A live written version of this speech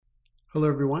Hello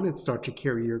everyone, it's Dr.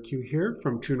 Kerry Yerkew here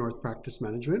from True North Practice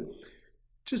Management.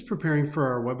 Just preparing for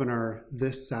our webinar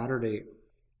this Saturday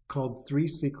called 3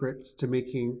 Secrets to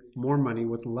Making More Money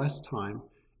with Less Time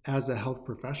as a Health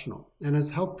Professional. And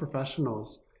as health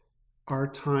professionals, our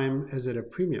time is at a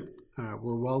premium.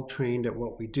 We're well trained at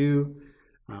what we do.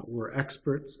 We're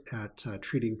experts at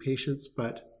treating patients,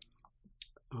 but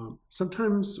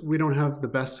sometimes we don't have the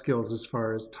best skills as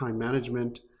far as time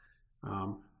management,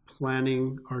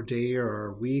 planning our day or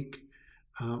our week,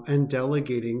 and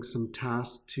delegating some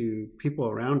tasks to people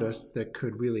around us that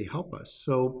could really help us.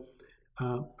 So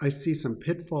I see some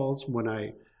pitfalls when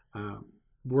I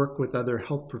work with other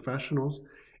health professionals.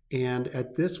 And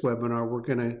at this webinar, we're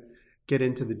going to get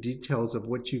into the details of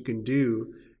what you can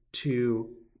do to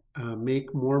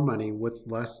make more money with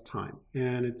less time.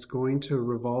 And it's going to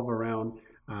revolve around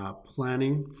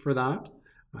planning for that,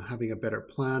 having a better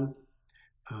plan,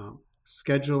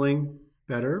 scheduling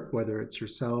better, whether it's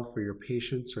yourself or your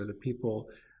patients or the people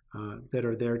that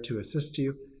are there to assist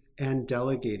you, and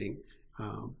delegating,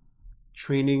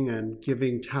 training and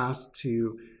giving tasks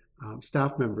to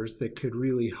staff members that could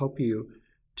really help you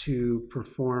to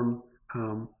perform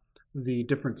the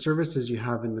different services you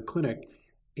have in the clinic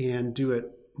and do it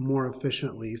more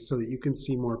efficiently so that you can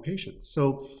see more patients.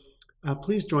 So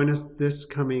please join us this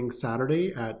coming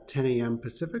Saturday at 10 a.m.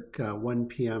 Pacific, 1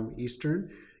 p.m. Eastern.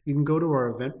 You can go to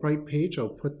our Eventbrite page. I'll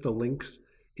put the links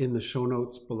in the show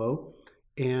notes below.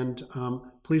 And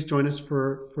please join us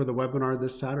for the webinar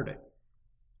this Saturday.